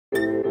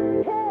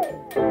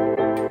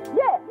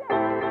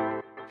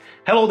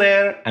Hello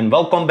there, and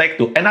welcome back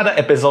to another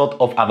episode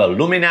of our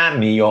Luminar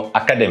NEO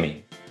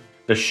Academy,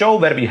 the show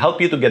where we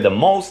help you to get the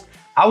most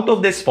out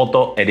of this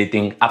photo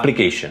editing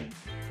application.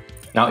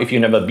 Now, if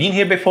you've never been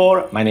here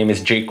before, my name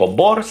is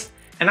Jakub,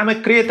 and I'm a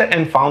creator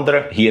and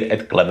founder here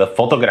at Clever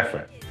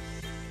Photographer.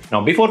 Now,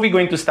 before we're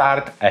going to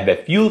start, I have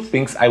a few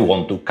things I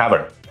want to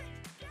cover.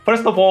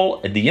 First of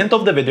all, at the end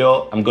of the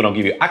video, I'm gonna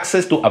give you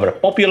access to our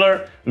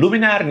popular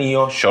Luminar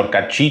NEO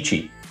shortcut cheat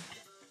sheet.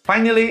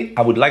 Finally,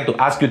 I would like to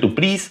ask you to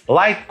please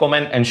like,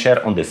 comment and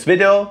share on this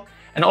video,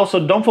 and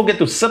also don't forget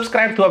to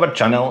subscribe to our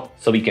channel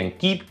so we can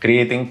keep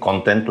creating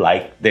content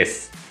like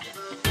this.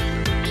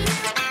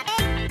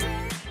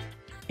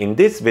 In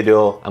this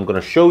video, I'm going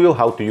to show you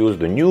how to use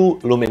the new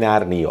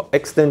Luminar NEO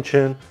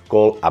extension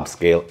called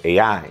Upscale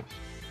AI.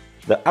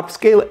 The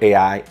Upscale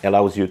AI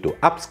allows you to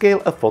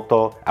upscale a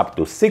photo up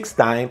to 6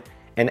 times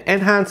and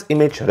enhance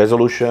image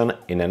resolution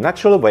in a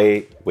natural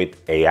way with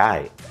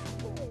AI.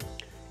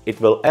 It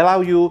will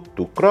allow you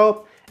to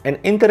crop an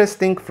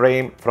interesting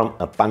frame from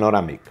a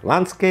panoramic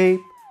landscape,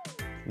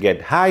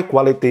 get high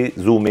quality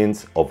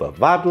zoom-ins of a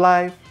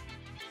wildlife,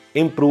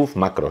 improve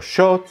macro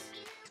shots,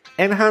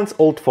 enhance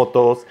old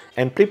photos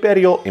and prepare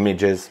your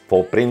images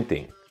for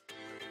printing.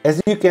 As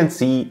you can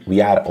see,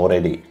 we are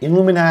already in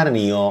Luminar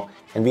NEO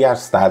and we are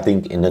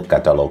starting in the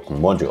catalog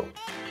module.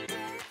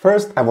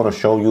 First, I want to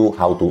show you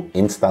how to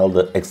install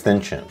the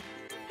extension.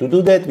 To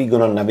do that, we're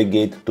gonna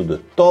navigate to the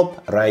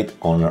top right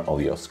corner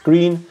of your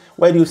screen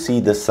where you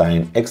see the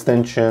sign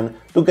extension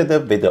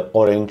together with the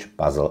orange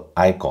puzzle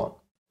icon.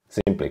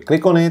 Simply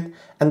click on it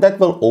and that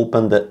will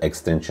open the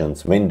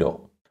extensions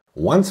window.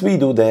 Once we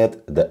do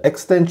that, the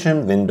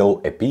extension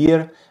window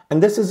appears,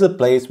 and this is a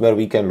place where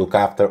we can look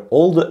after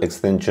all the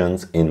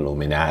extensions in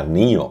Luminar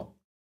NEO.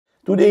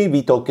 Today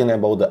we're talking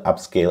about the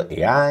Upscale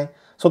AI,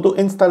 so to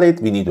install it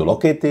we need to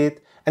locate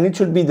it, and it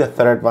should be the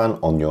third one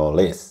on your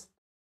list.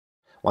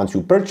 Once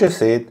you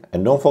purchase it,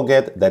 and don't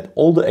forget that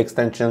all the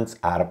extensions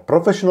are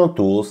professional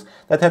tools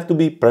that have to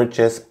be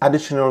purchased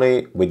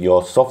additionally with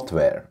your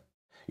software.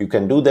 You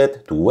can do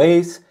that 2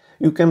 ways.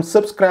 You can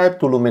subscribe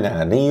to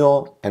Luminar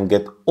NEO and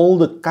get all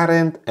the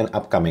current and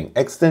upcoming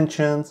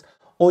extensions,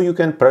 or you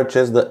can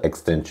purchase the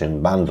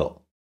extension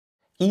bundle.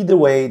 Either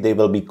way, they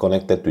will be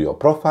connected to your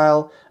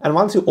profile, and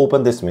once you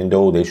open this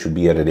window, they should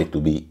be ready to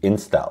be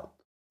installed.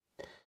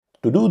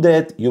 To do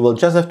that, you will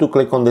just have to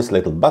click on this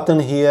little button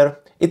here.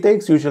 It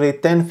takes usually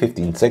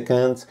 10-15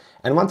 seconds,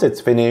 and once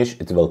it's finished,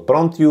 it will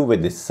prompt you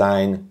with this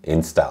sign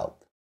installed.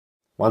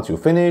 Once you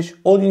finish,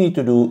 all you need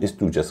to do is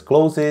to just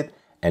close it,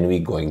 and we're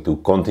going to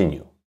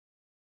continue.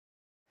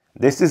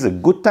 This is a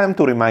good time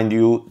to remind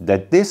you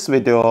that this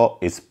video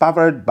is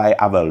powered by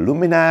our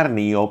Luminar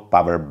NEO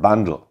Power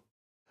Bundle.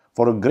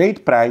 For a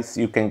great price,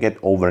 you can get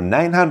over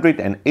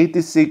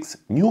 986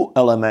 new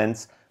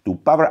elements to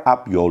power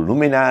up your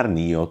Luminar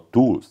NEO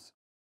tools.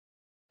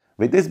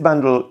 With this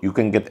bundle, you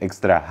can get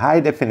extra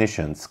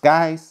high-definition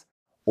skies,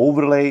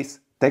 overlays,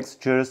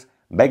 textures,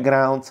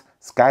 backgrounds,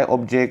 sky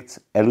objects,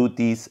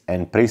 LUTs,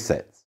 and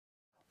presets.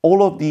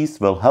 All of these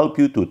will help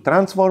you to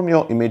transform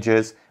your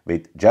images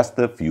with just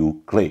a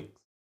few clicks.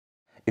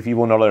 If you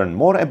want to learn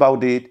more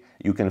about it,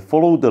 you can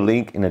follow the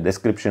link in the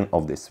description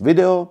of this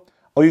video,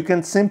 or you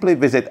can simply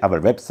visit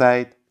our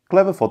website,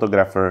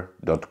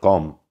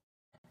 cleverphotographer.com.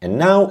 And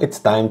now it's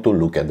time to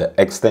look at the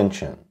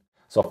extension.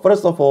 So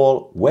first of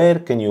all, where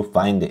can you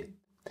find it?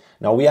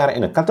 Now we are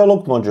in a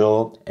catalog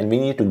module and we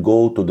need to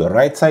go to the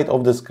right side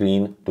of the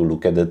screen to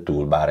look at the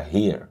toolbar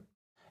here.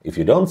 If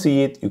you don't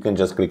see it, you can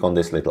just click on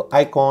this little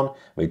icon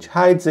which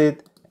hides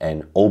it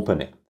and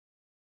open it.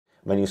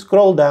 When you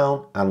scroll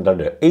down under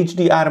the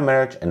HDR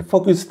merge and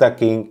focus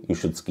stacking, you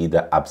should see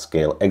the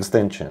Upscale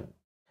extension.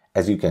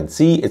 As you can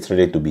see, it's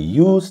ready to be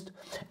used,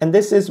 and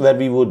this is where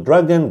we would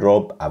drag and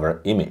drop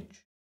our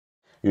image.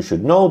 You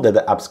should know that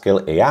the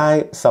Upscale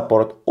AI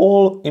supports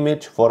all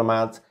image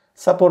formats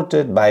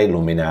supported by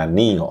Luminar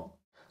NEO.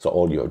 So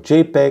all your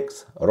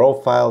JPEGs, RAW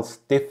files,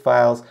 TIFF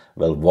files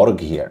will work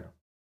here.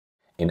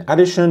 In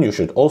addition, you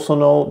should also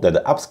know that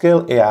the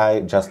Upscale AI,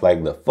 just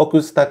like the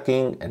focus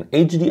stacking and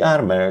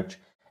HDR merge,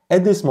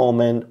 at this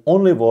moment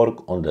only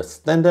work on the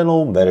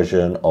standalone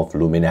version of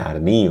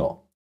Luminar NEO.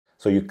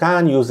 So you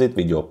can't use it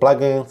with your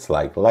plugins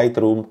like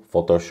Lightroom,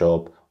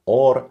 Photoshop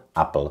or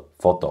Apple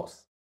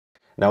Photos.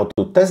 Now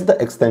to test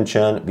the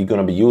extension, we're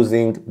gonna be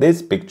using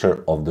this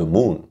picture of the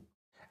moon.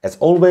 As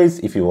always,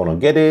 if you want to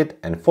get it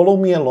and follow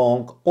me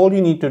along, all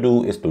you need to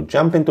do is to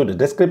jump into the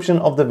description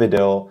of the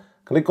video,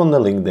 click on the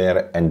link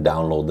there and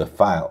download the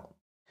file.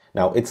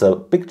 Now it's a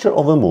picture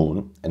of a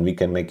moon and we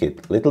can make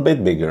it a little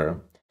bit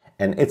bigger,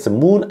 and it's a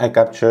moon I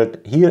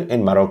captured here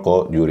in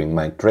Morocco during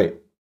my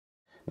trip.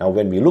 Now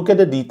when we look at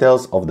the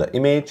details of the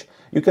image,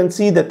 you can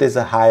see that there's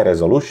a high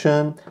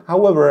resolution.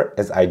 However,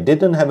 as I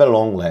didn't have a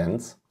long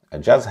lens, I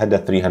just had a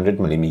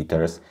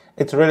 300mm,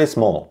 it's really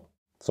small.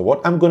 So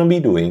what I'm going to be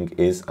doing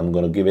is I'm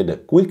going to give it a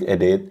quick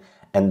edit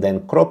and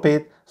then crop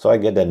it so I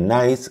get a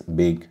nice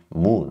big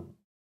moon.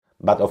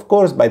 But of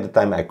course, by the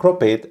time I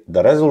crop it,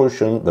 the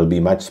resolution will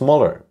be much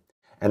smaller.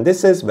 And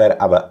this is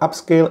where our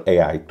Upscale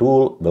AI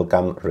tool will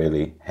come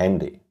really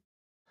handy.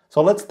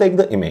 So let's take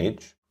the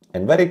image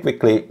and very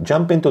quickly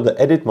jump into the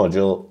edit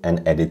module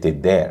and edit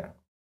it there.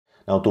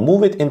 Now to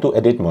move it into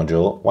edit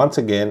module, once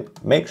again,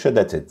 make sure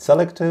that it's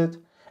selected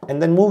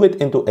and then move it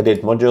into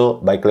edit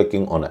module by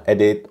clicking on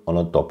edit on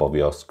the top of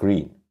your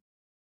screen.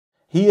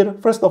 Here,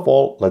 first of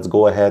all, let's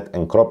go ahead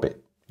and crop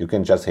it. You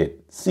can just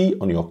hit C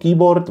on your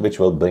keyboard, which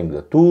will bring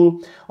the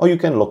tool, or you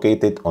can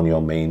locate it on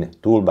your main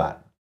toolbar.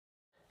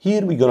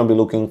 Here we're going to be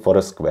looking for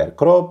a square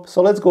crop,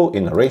 so let's go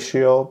in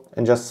ratio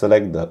and just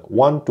select the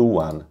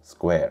 1:1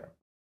 square.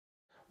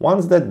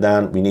 Once that's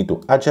done, we need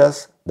to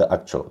adjust the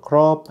actual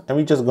crop and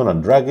we're just going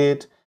to drag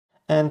it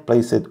and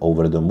place it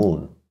over the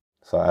moon.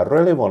 So I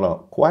really want to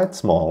quite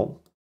small,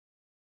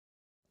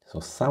 so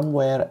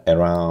somewhere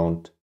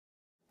around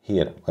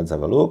here. Let's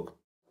have a look.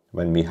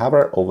 When we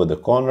hover over the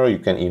corner, you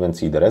can even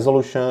see the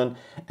resolution,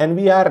 and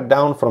we are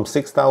down from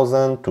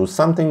 6000 to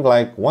something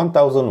like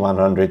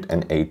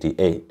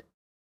 1188.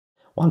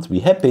 Once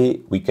we're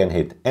happy, we can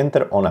hit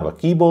enter on our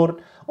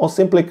keyboard or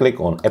simply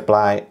click on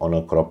apply on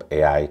a crop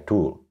AI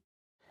tool.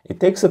 It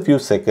takes a few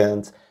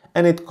seconds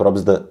and it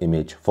crops the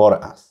image for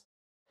us.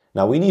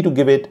 Now we need to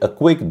give it a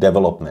quick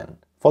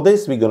development. For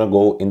this, we're gonna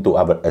go into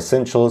our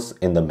essentials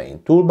in the main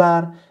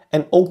toolbar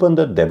and open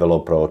the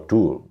developer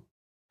tool.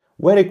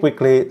 Very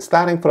quickly,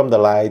 starting from the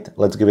light,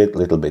 let's give it a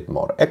little bit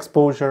more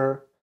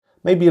exposure,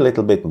 maybe a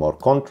little bit more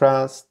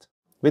contrast.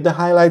 With the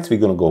highlights, we're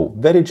going to go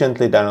very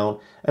gently down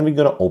and we're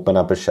going to open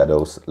up the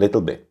shadows a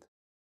little bit.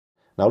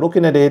 Now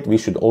looking at it, we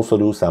should also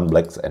do some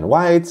blacks and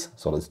whites,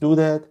 so let's do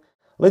that.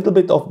 A little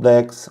bit of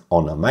blacks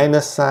on the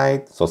minus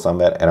side, so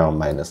somewhere around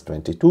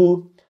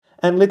 -22,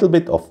 and a little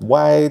bit of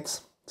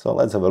whites, so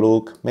let's have a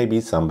look,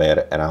 maybe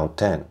somewhere around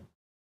 10.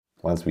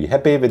 Once we're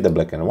happy with the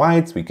black and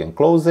whites, we can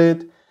close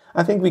it.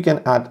 I think we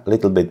can add a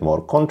little bit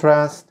more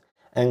contrast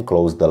and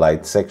close the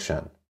light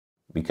section.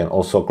 We can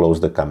also close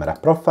the camera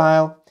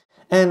profile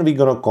and we're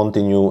gonna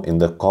continue in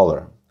the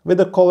color. With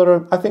the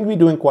color, I think we're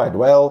doing quite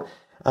well.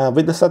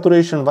 With the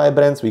saturation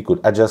vibrance, we could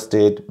adjust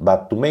it,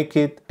 but to make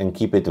it and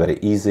keep it very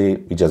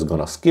easy, we're just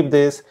gonna skip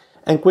this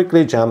and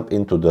quickly jump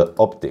into the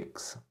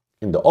optics.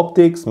 In the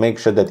optics, make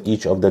sure that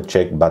each of the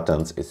check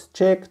buttons is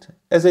checked,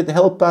 as it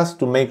helps us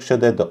to make sure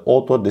that the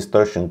auto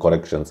distortion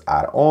corrections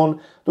are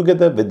on,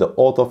 together with the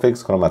auto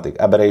fix chromatic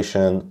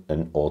aberration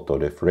and auto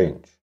diff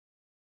range.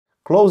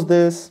 Close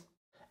this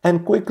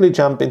and quickly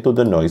jump into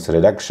the noise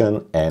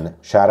reduction and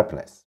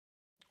sharpness.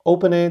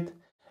 Open it,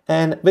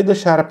 and with the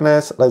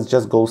sharpness, let's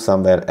just go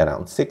somewhere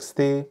around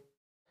 60.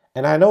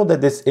 And I know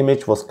that this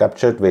image was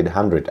captured with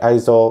 100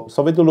 ISO,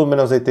 so with the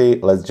luminosity,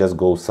 let's just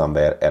go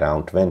somewhere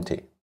around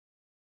 20.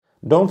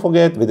 Don't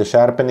forget with the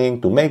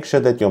sharpening to make sure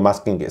that your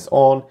masking is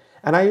on,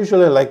 and I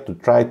usually like to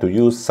try to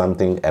use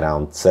something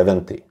around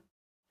 70.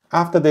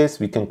 After this,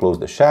 we can close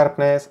the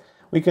sharpness,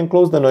 we can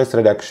close the noise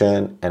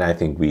reduction, and I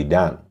think we're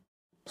done.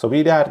 So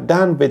we are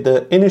done with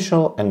the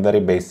initial and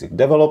very basic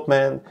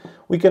development.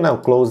 We can now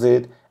close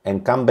it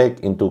and come back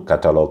into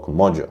catalog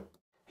module.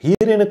 Here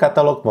in the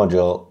catalog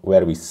module,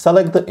 where we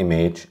select the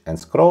image and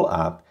scroll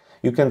up,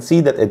 you can see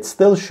that it's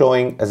still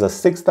showing as a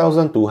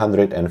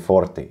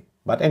 6240.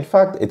 But in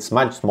fact, it's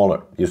much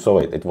smaller. You saw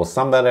it. It was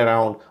somewhere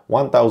around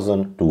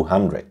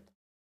 1200.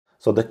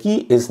 So the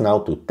key is now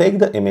to take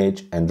the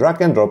image and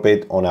drag and drop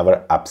it on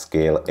our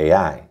Upscale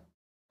AI.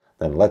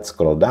 Then let's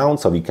scroll down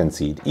so we can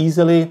see it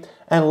easily,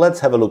 and let's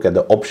have a look at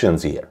the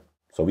options here.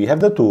 So we have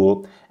the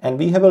tool and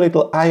we have a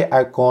little eye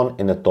icon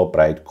in the top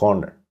right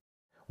corner.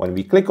 When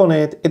we click on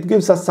it, it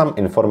gives us some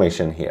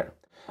information here.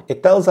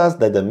 It tells us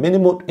that the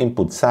minimum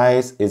input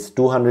size is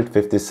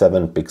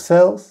 257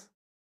 pixels.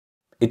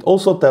 It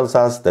also tells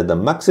us that the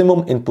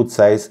maximum input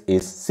size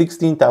is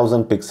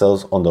 16,000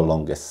 pixels on the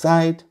longest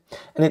side,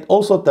 and it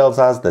also tells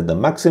us that the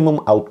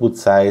maximum output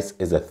size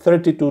is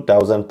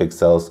 32,000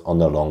 pixels on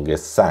the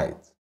longest side.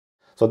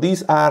 So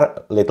these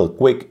are little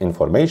quick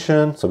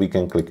information, so we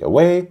can click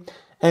away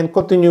and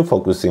continue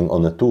focusing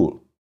on the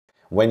tool.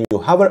 When you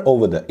hover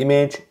over the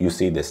image, you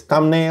see this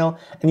thumbnail,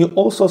 and you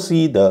also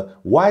see the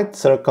white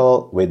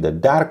circle with the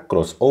dark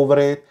cross over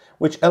it,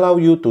 which allow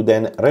you to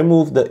then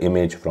remove the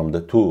image from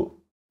the tool.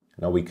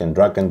 Now we can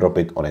drag and drop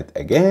it on it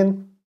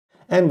again,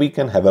 and we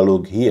can have a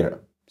look here.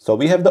 So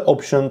we have the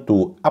option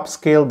to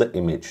upscale the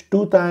image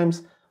 2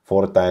 times,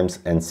 4 times,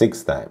 and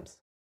 6 times.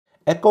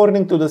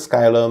 According to the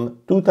Skylum,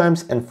 2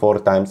 times and 4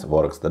 times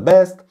works the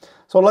best,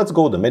 so let's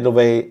go the middle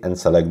way and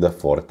select the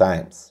 4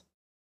 times.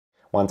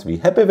 Once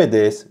we're happy with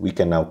this, we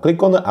can now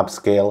click on the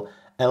upscale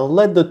and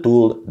let the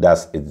tool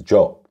does its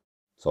job.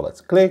 So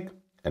let's click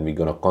and we're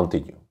gonna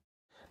continue.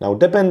 Now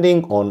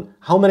depending on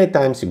how many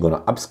times you're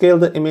gonna upscale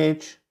the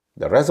image,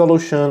 the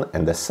resolution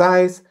and the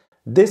size,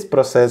 this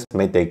process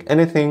may take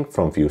anything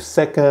from few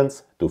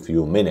seconds to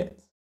few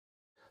minutes.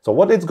 So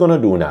what it's gonna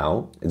do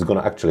now, it's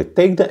gonna actually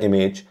take the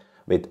image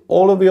with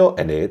all of your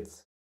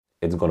edits,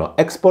 it's gonna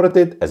export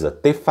it as a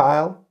TIFF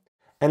file,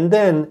 and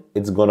then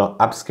it's gonna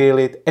upscale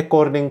it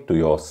according to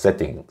your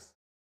settings.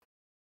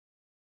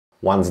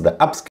 Once the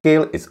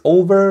upscale is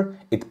over,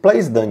 it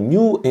places the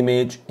new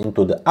image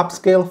into the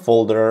upscale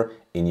folder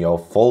in your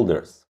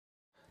folders.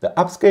 The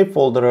upscale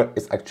folder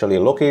is actually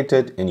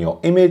located in your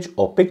image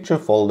or picture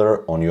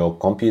folder on your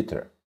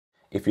computer.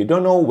 If you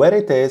don't know where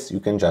it is, you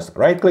can just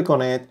right-click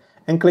on it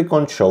and click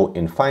on Show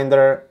in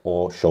Finder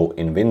or Show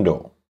in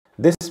Window.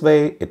 This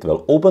way, it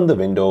will open the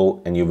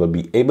window and you will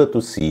be able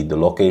to see the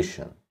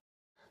location.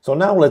 So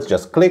now let's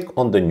just click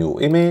on the new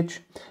image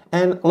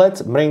and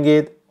let's bring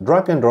it,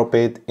 drag and drop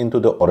it into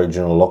the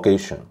original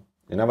location.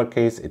 In our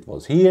case, it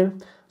was here,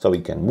 so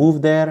we can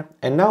move there.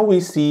 And now we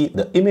see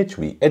the image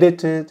we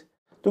edited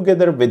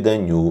together with the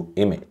new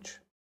image.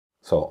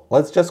 So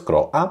let's just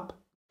scroll up.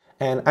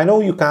 And I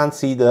know you can't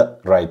see the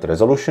right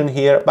resolution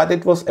here, but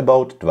it was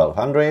about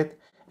 1200.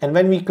 And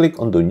when we click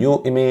on the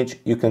new image,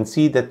 you can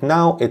see that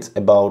now it's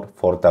about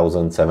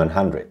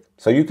 4700.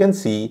 So you can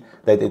see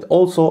that it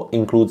also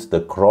includes the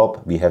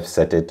crop we have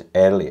set it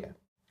earlier.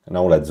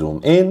 Now let's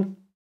zoom in.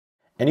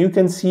 And you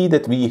can see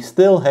that we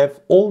still have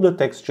all the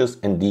textures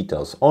and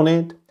details on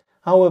it.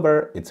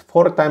 However, it's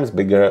 4 times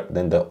bigger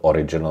than the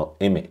original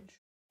image.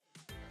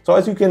 So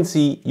as you can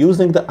see,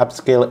 using the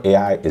Upscale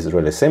AI is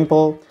really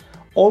simple.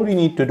 All you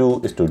need to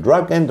do is to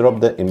drag and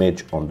drop the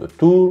image on the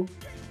tool,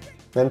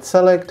 then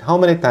select how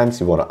many times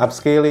you want to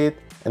upscale it,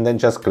 and then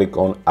just click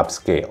on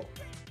Upscale.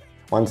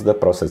 Once the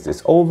process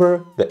is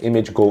over, the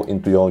image goes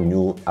into your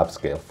new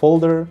Upscale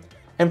folder,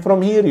 and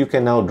from here you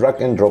can now drag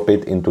and drop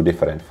it into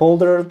different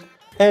folders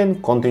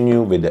and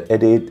continue with the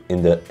edit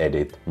in the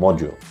Edit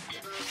module.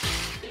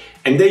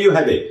 And there you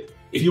have it.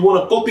 If you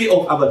want a copy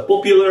of our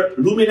popular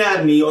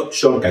Luminar NEO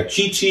shortcut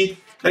cheat sheet,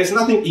 there is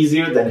nothing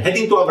easier than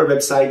heading to our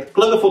website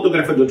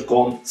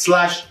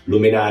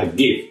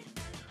cleverphotographer.com/LuminarGift.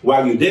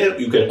 While you're there,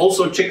 you can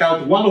also check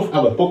out one of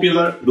our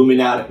popular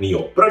Luminar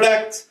NEO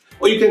products,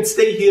 or you can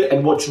stay here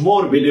and watch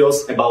more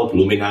videos about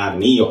Luminar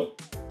NEO.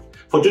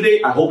 For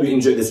today, I hope you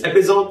enjoyed this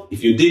episode.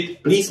 If you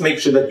did, please make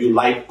sure that you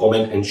like,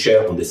 comment and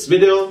share on this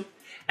video.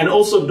 And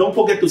also don't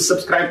forget to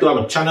subscribe to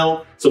our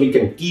channel so we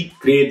can keep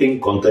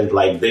creating content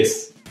like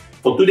this.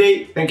 For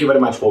today, thank you very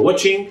much for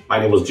watching. My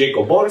name was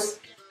Jakub,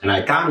 and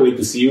I can't wait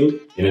to see you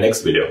in the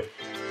next video.